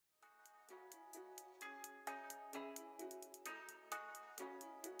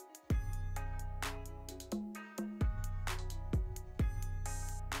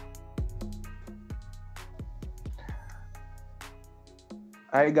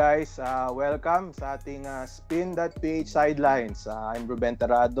Hi guys, welcome sa ating SPIN.ph Sidelines. I'm Ruben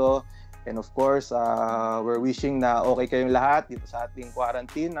Terrado, and of course, we're wishing na okay kayong lahat dito sa ating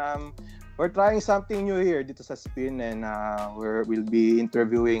quarantine. We're trying something new here dito sa SPIN, and we'll be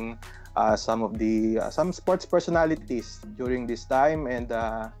interviewing some sports personalities during this time. And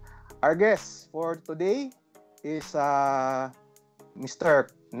our guest for today is Mr.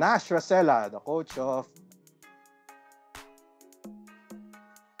 Nash Racela, the coach of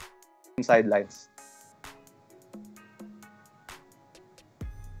Sidelines.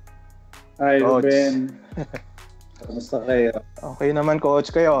 Hi, Coach. Ruben. Kamusta kayo? Okay naman,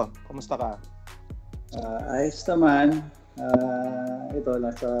 Coach. Kayo, kamusta ka? Ayos naman. Ito,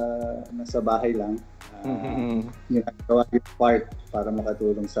 nasa bahay lang. Ginagawa yung part para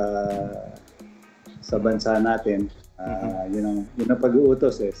makatulong sa bansa natin. Yun ang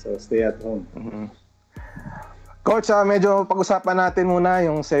pag-uutos eh. So, stay at home. Coach, medyo pag-usapan natin muna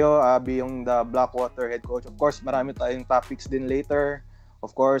yung sa'yo being the Blackwater head coach. Of course, marami tayong topics din later.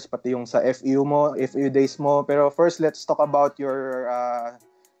 Of course, pati yung sa FEU mo, FEU days mo. Pero first, let's talk about your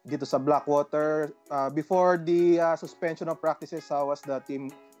dito sa Blackwater. Before the suspension of practices, how was the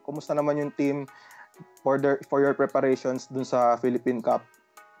team? Kumusta naman yung team for your preparations dun sa Philippine Cup?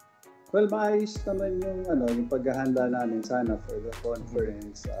 Well, maayos naman yung paghahanda namin sana for the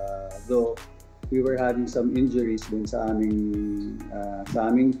conference. Though we were having some injuries dun sa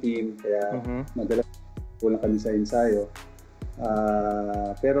aming team, kaya madalas kulang kami sa ensayo.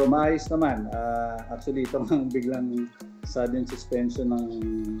 Pero maayos naman. Actually, ito ang biglang sudden suspension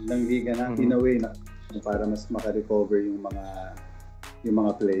ng liga na in a way na para mas maka-recover yung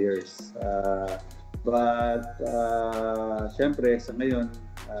mga players. But syempre sa ngayon,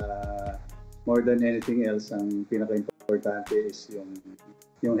 more than anything else, ang pinaka-importante is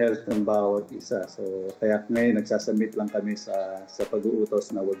yung health ng bawat isa. So kaya ngayon nagsasubmit lang kami sa pag-uutos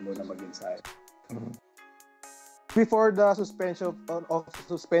na wag muna mag-ensayo. Before the suspension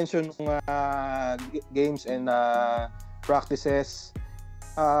games and practices,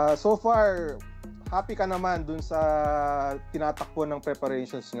 so far happy ka naman dun sa tinatakbo ng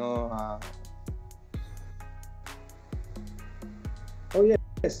preparations nyo? Oh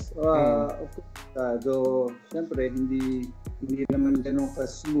yes, of course. Though syempre hindi naman ganun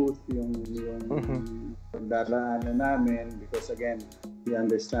ka-smooth yung pagdaraanan namin, because again, we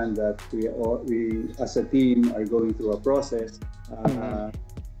understand that we as a team are going through a process.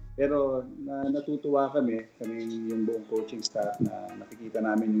 Pero natutuwa kami yung buong coaching staff na nakikita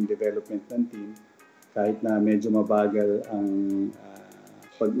namin yung development ng team kahit na medyo mabagal ang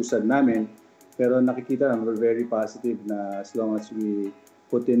pag-usad namin. Pero nakikita namin, we're very positive na as long as we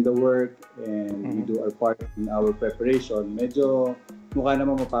put in the work and we do our part in our preparation, medyo mukha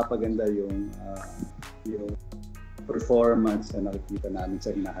naman mapapaganda yung performance na nakikita namin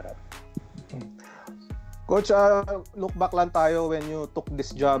sa hinaharap. Coach, look back lang tayo when you took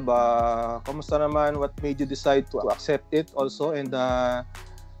this job. Kamusta naman? What made you decide to accept it also? And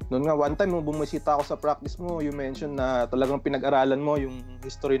noon nga, one time nung bumisita ako sa practice mo, you mentioned na talagang pinag-aralan mo yung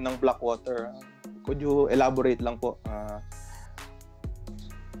history ng Blackwater. Could you elaborate lang po?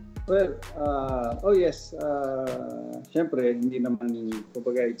 Well, oh yes, syempre hindi naman,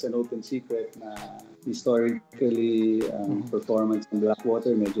 kumbaga it's an open secret na historically performance ng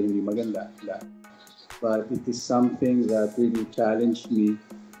Blackwater medyo hindi maganda. But it is something that really challenged me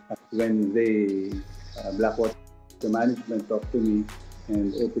when Blackwater management talked to me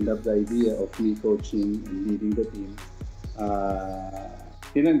and opened up the idea of me coaching and leading the team.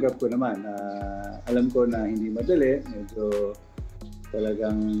 Tinanggap ko naman. Alam ko na hindi madali, medyo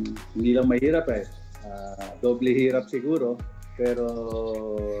talagang hindi lang mahirap eh. Doble hirap siguro, pero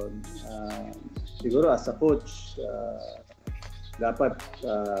siguro as a coach, dapat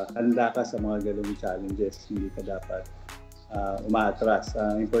handa ka sa mga ganung challenges. Hindi ka dapat umaatras.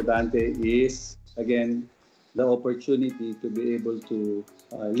 Importante is, again, the opportunity to be able to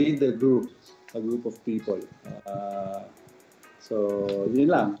lead a group of people. So, yun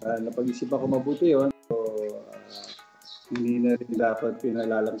lang. Napag-isipan ko mabuti yun. So, hindi na rin dapat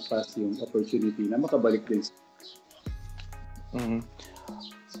pinalalampas yung opportunity na makabalik din.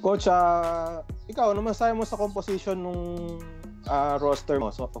 Coach, ikaw, ano masasabi mo sa composition nung roster mo?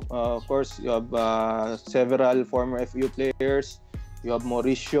 So, of course, you have several former FEU players. You have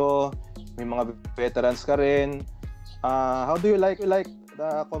Mauricio. May mga veterans ka rin. How do you like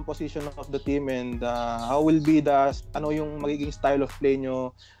the composition of the team, and how will be ano yung magiging style of play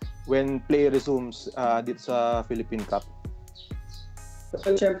nyo when play resumes dito sa Philippine Cup?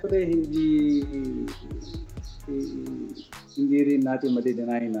 Siyempre, hindi rin natin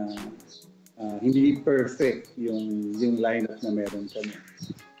madi-deny na hindi perfect yung lineup na meron kami.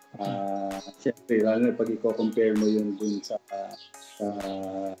 Siyempre, lalo na pag i-compare mo yun dun sa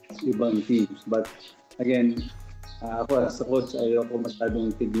ibang teams. But again, ako as a coach, ayoko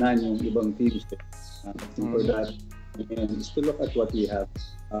masyadong tignan yung ibang teams. For that, again, is to look at what we have.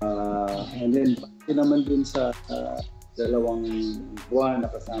 And then, pati naman dun sa 2 buwan na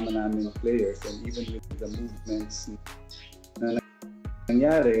kasama namin players, and even with the movements na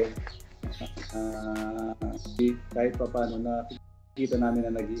nangyari, kahit pa paano nakikita namin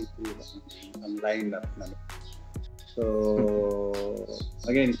na nag-i-improve ang lineup namin. So,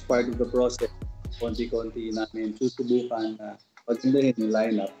 again, it's part of the process. Konti-konti namin susubukan na pagindahin yung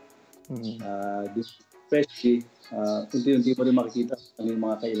lineup. Especially, unti-unti mo rin makikita ano yung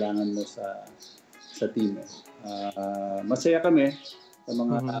mga kailangan mo sa team. Masaya kami sa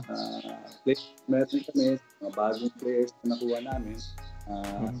mga players meron kami, mga bagong players na nakuha namin.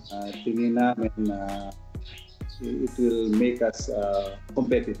 Tingin namin na it will make us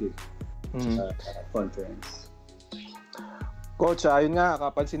competitive sa conference. Coach, ayun nga,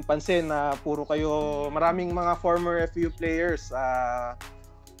 kapansin-pansin na puro kayo, maraming mga former FU players.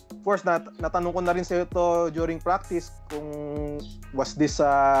 Of course, natanong ko na rin sa ito during practice kung was this,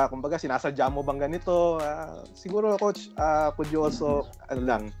 kumbaga, sinasadya mo bang ganito? Siguro, Coach, could you also,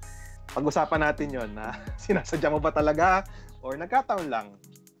 pag-usapan natin yon na sinasadya mo ba talaga or nagkataon lang?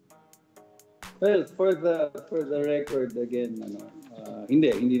 Well, for the record, again,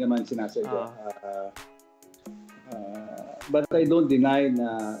 hindi naman sinasadya. But I don't deny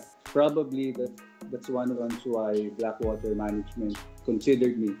na probably that's one of the reasons why Blackwater Management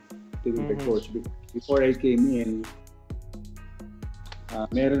considered me to be the coach. Before I came in,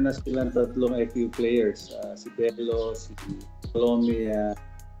 meron na silang 3 FU players, si Bello, si Colombia,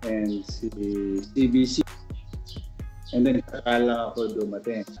 and si CBC. And then kakala ako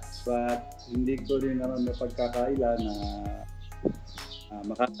dumating. But hindi ko rin naman mapagkakaila na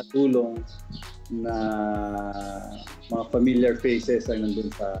makakatulong na mga familiar faces ay nandun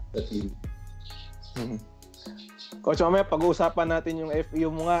sa team. Coach, mamaya pag-uusapan natin yung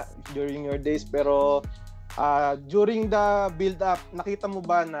FU mo nga during your days, pero during the build-up, nakita mo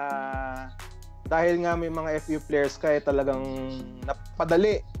ba na dahil nga may mga FU players kaya talagang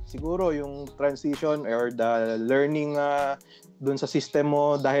napadali siguro yung transition or the learning dun sa system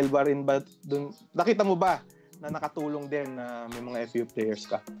mo, dahil ba rin ba dun, nakita mo ba na nakatulong din na may mga FU players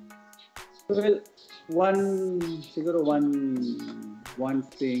ka? Well, one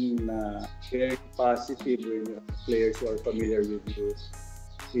thing na very positive when your players who are familiar with you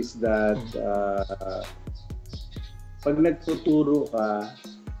is that pag nagtuturo ka,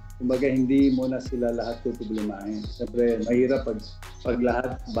 kumbaga hindi mo na sila lahat tutublimahin. Siyempre, mahirap pag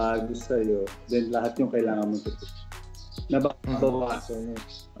lahat bago sa'yo, then lahat yung kailangan mo tuturo. Nababawasan yun.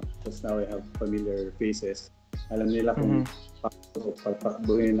 Because now I have familiar faces. Alam nila kung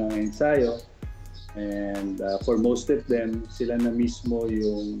pagpakbuhin ng ensayo. And for most of them, sila na mismo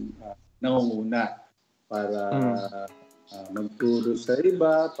yung nangunguna para magturo sa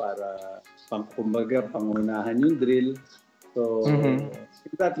iba, para kumbaga pangunahan yung drill. So, in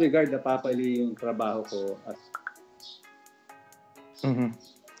that regard, napapali yung trabaho ko.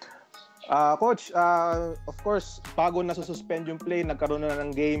 Coach, of course, bago na suspend yung play, nagkaroon na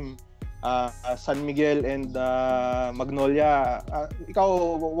ng game San Miguel and Magnolia.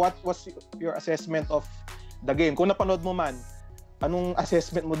 Ikaw, what was your assessment of the game? Kung napanood mo man, anong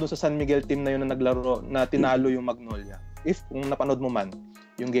assessment mo dun sa San Miguel team na yun na naglaro, na tinalo yung Magnolia? Kung napanood mo man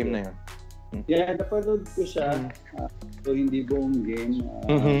yung game na yun. Yeah, napanood ko siya. So hindi buong game.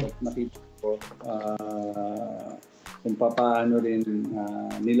 Nakita ko kung paano rin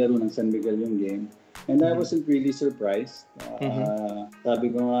nilaro ng San Miguel yung game. And I wasn't really surprised.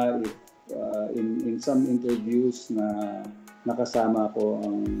 Sabi ko nga, in some interviews na nakasama ko,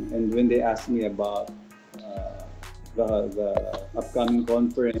 and when they asked me about the upcoming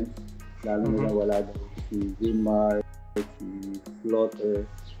conference, lalo na wala daw si Gilmar, si Flotter,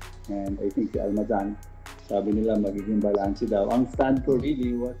 and I think si Almazan, sabi nila magiging balanse daw. Ang stand ko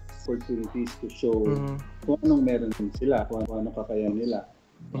really was opportunities to show kung anong meron sila, kung anong kakayahan nila.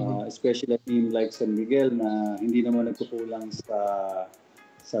 Especially a team like San Miguel na hindi naman nagkukulang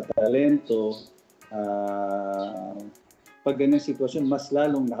sa talento. Pag ganyan sitwasyon, mas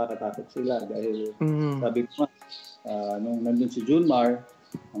lalong nakakatakot sila dahil sabi ko nung nandun si Junmar,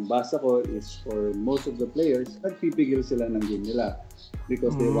 ang basa ko is for most of the players, nagpipigil sila ng game nila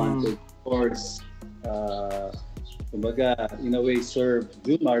because they wanted to force kumbaga in a way serve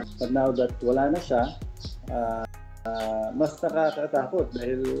Junmar. But now that wala na siya, mas nakakatakot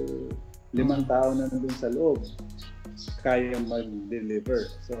dahil 5 tao na nandun sa loob. kaya mag-deliver.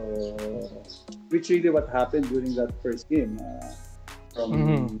 So, which really what happened during that first game.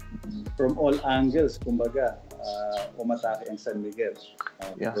 From all angles, kumbaga, umatake ang San Miguel.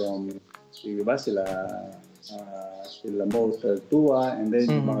 From, diba, sila Mo Tua, and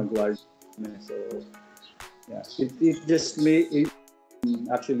then yung mga guardian. So, yeah, it just made it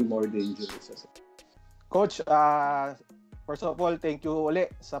actually more dangerous. Coach, first of all, thank you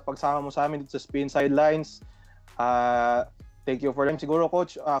ulit sa pagsama mo sa amin dito sa Spin Sidelines. Thank you for them. Siguro,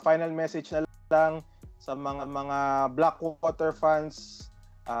 Coach, final message na lang sa mga Blackwater fans,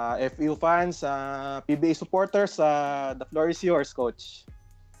 FU fans, PBA supporters. The floor is yours, Coach.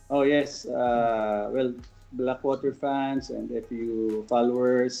 Oh, yes. Well, Blackwater fans and FU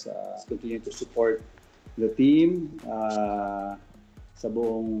followers, continue to support the team. Sa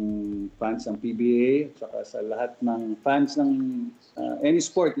buong fans ng PBA, saka sa lahat ng fans ng any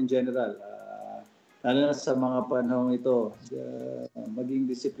sport in general. Lalo na sa mga panahong ito, maging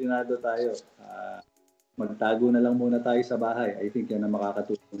disiplinado tayo. Magtago na lang muna tayo sa bahay. I think yan ang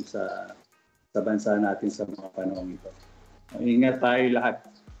makakatulong sa bansa natin sa mga panahong ito. Ingat tayo lahat.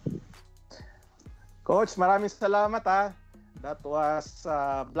 Coach, maraming salamat ha. That was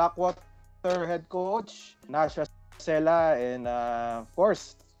Blackwater head coach, Nash Racela, and of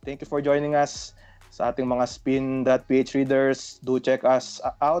course, thank you for joining us sa ating mga SPIN.ph readers. Do check us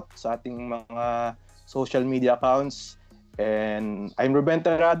out sa ating mga social media accounts. And I'm Ruben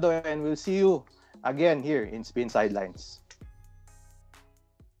Terrado, and we'll see you again here in Spin Sidelines.